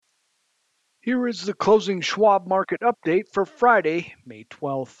Here is the closing Schwab market update for Friday, May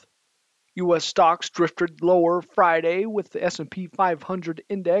 12th. U.S. stocks drifted lower Friday with the S&P 500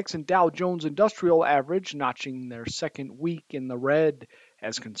 index and Dow Jones Industrial Average notching their second week in the red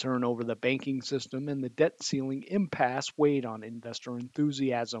as concern over the banking system and the debt ceiling impasse weighed on investor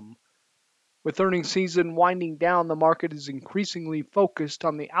enthusiasm. With earnings season winding down, the market is increasingly focused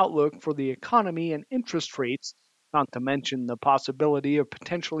on the outlook for the economy and interest rates, not to mention the possibility of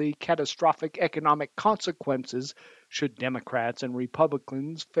potentially catastrophic economic consequences should Democrats and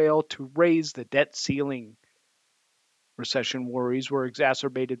Republicans fail to raise the debt ceiling. Recession worries were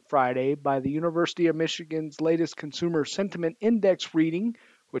exacerbated Friday by the University of Michigan's latest Consumer Sentiment Index reading,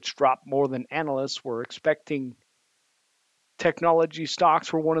 which dropped more than analysts were expecting. Technology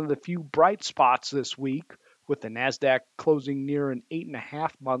stocks were one of the few bright spots this week, with the Nasdaq closing near an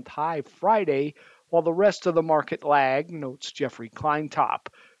 8.5-month high Friday, while the rest of the market lagged, notes Jeffrey Kleintop,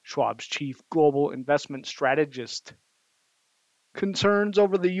 Schwab's chief global investment strategist. Concerns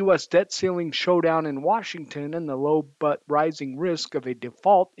over the U.S. debt ceiling showdown in Washington and the low but rising risk of a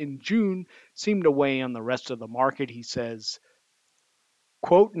default in June seem to weigh on the rest of the market, he says.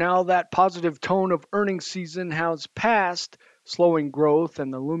 Quote, now that positive tone of earnings season has passed, slowing growth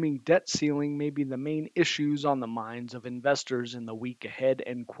and the looming debt ceiling may be the main issues on the minds of investors in the week ahead,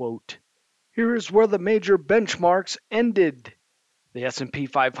 end quote. Here is where the major benchmarks ended. The S&P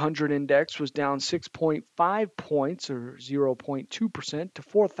 500 index was down 6.5 points or 0.2% to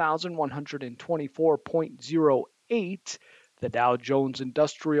 4,124.08. The Dow Jones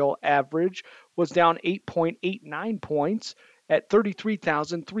Industrial Average was down 8.89 points at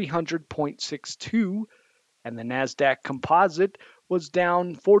 33,300.62, and the Nasdaq Composite was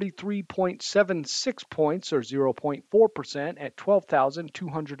down 43.76 points or 0.4% at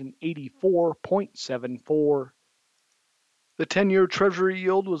 12,284.74. The 10-year Treasury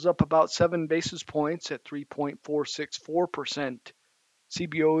yield was up about 7 basis points at 3.464%.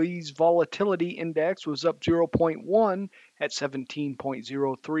 CBOE's Volatility Index was up 0.1 at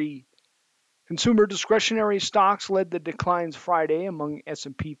 17.03. Consumer discretionary stocks led the declines Friday among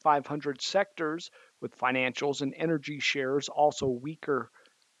S&P 500 sectors, with financials and energy shares also weaker.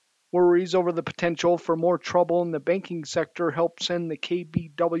 Worries over the potential for more trouble in the banking sector helped send the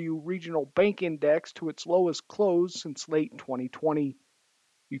KBW Regional Bank Index to its lowest close since late 2020.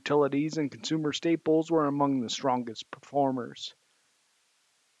 Utilities and consumer staples were among the strongest performers.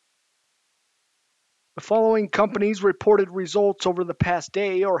 The following companies reported results over the past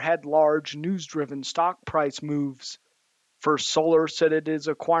day or had large news-driven stock price moves. First Solar said it is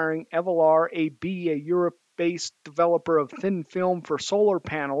acquiring Evolar AB, a Europe-based developer of thin film for solar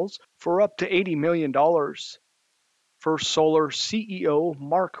panels, for up to $80 million. First Solar CEO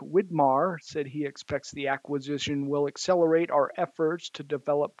Mark Widmar said he expects the acquisition will accelerate our efforts to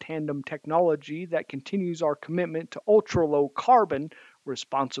develop tandem technology that continues our commitment to ultra-low carbon,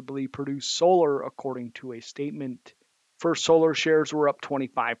 responsibly produced solar, according to a statement. First Solar shares were up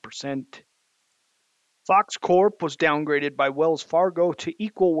 25%. Fox Corp was downgraded by Wells Fargo to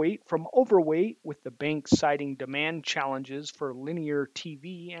equal weight from overweight, with the bank citing demand challenges for linear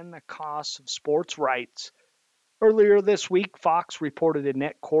TV and the costs of sports rights. Earlier this week, Fox reported a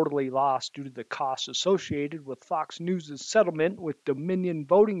net quarterly loss due to the costs associated with Fox News' settlement with Dominion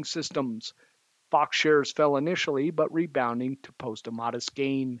Voting Systems. Fox shares fell initially, but rebounding to post a modest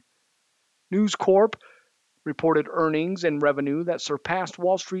gain. News Corp reported earnings and revenue that surpassed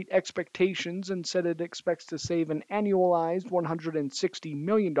Wall Street expectations and said it expects to save an annualized $160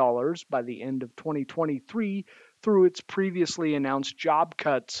 million by the end of 2023 through its previously announced job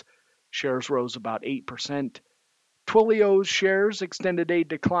cuts. Shares rose about 8%. Twilio's shares extended a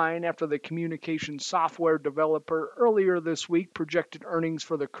decline after the communication software developer earlier this week projected earnings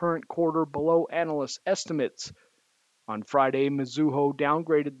for the current quarter below analyst estimates. On Friday, Mizuho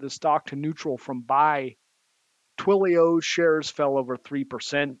downgraded the stock to neutral from buy. Twilio's shares fell over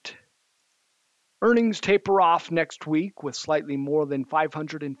 3%. Earnings taper off next week, with slightly more than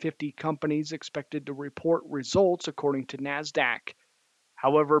 550 companies expected to report results, according to NASDAQ.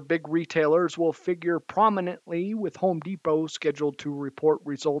 However, big retailers will figure prominently, with Home Depot scheduled to report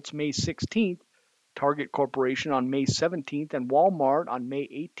results May 16th, Target Corporation on May 17th, and Walmart on May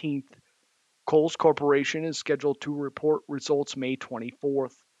 18th. Kohl's Corporation is scheduled to report results May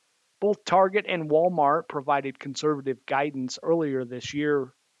 24th. Both Target and Walmart provided conservative guidance earlier this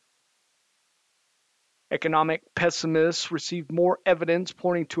year. Economic pessimists received more evidence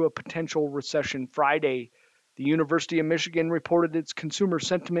pointing to a potential recession Friday. The University of Michigan reported its consumer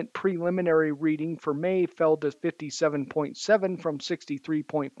sentiment preliminary reading for May fell to 57.7 from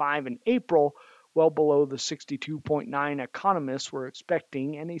 63.5 in April, well below the 62.9 economists were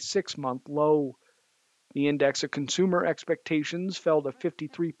expecting and a 6-month low. The index of consumer expectations fell to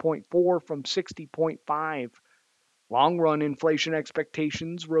 53.4 from 60.5. Long run inflation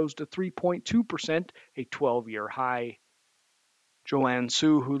expectations rose to 3.2%, a 12-year high. Joanne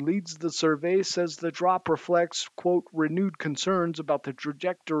Su, who leads the survey, says the drop reflects, quote, renewed concerns about the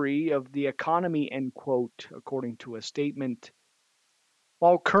trajectory of the economy, end quote, according to a statement.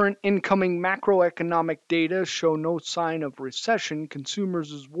 While current incoming macroeconomic data show no sign of recession,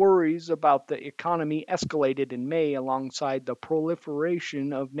 consumers' worries about the economy escalated in May alongside the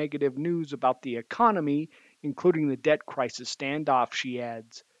proliferation of negative news about the economy, including the debt crisis standoff, she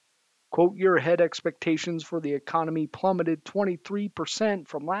adds. Quote, year ahead expectations for the economy plummeted 23%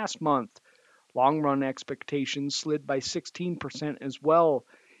 from last month. Long run expectations slid by 16% as well,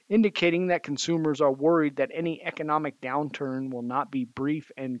 indicating that consumers are worried that any economic downturn will not be brief,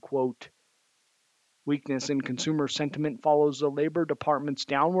 end quote. Weakness in consumer sentiment follows the Labor Department's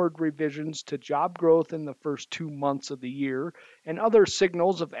downward revisions to job growth in the first 2 months of the year and other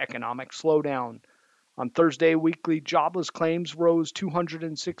signals of economic slowdown. On Thursday, weekly jobless claims rose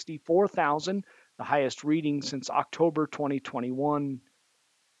 264,000, the highest reading since October 2021.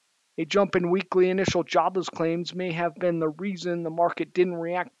 A jump in weekly initial jobless claims may have been the reason the market didn't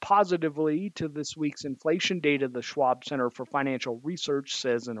react positively to this week's inflation data, the Schwab Center for Financial Research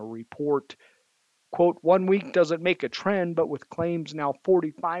says in a report. Quote, 1 week doesn't make a trend, but with claims now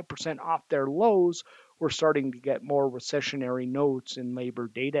 45% off their lows, we're starting to get more recessionary notes in labor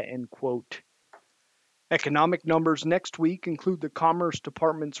data, end quote. Economic numbers next week include the Commerce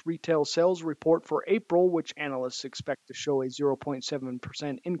Department's retail sales report for April, which analysts expect to show a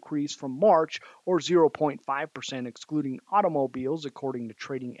 0.7% increase from March or 0.5% excluding automobiles, according to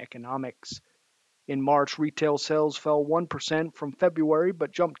Trading Economics. In March, retail sales fell 1% from February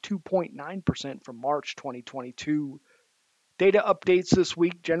but jumped 2.9% from March 2022. Data updates this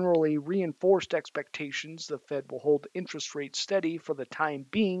week generally reinforced expectations the Fed will hold interest rates steady for the time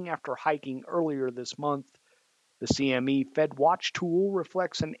being after hiking earlier this month. The CME Fed Watch tool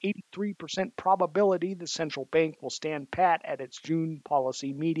reflects an 83% probability the central bank will stand pat at its June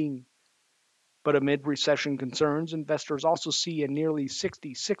policy meeting. But amid recession concerns, investors also see a nearly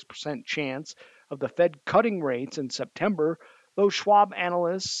 66% chance of the Fed cutting rates in September, though Schwab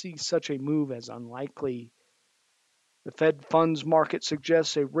analysts see such a move as unlikely. The Fed funds market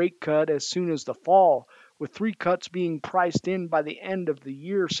suggests a rate cut as soon as the fall, with 3 cuts being priced in by the end of the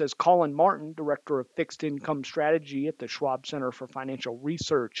year, says Colin Martin, Director of Fixed Income Strategy at the Schwab Center for Financial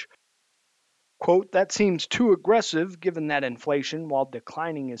Research. Quote, that seems too aggressive given that inflation, while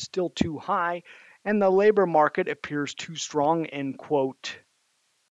declining, is still too high, and the labor market appears too strong, end quote.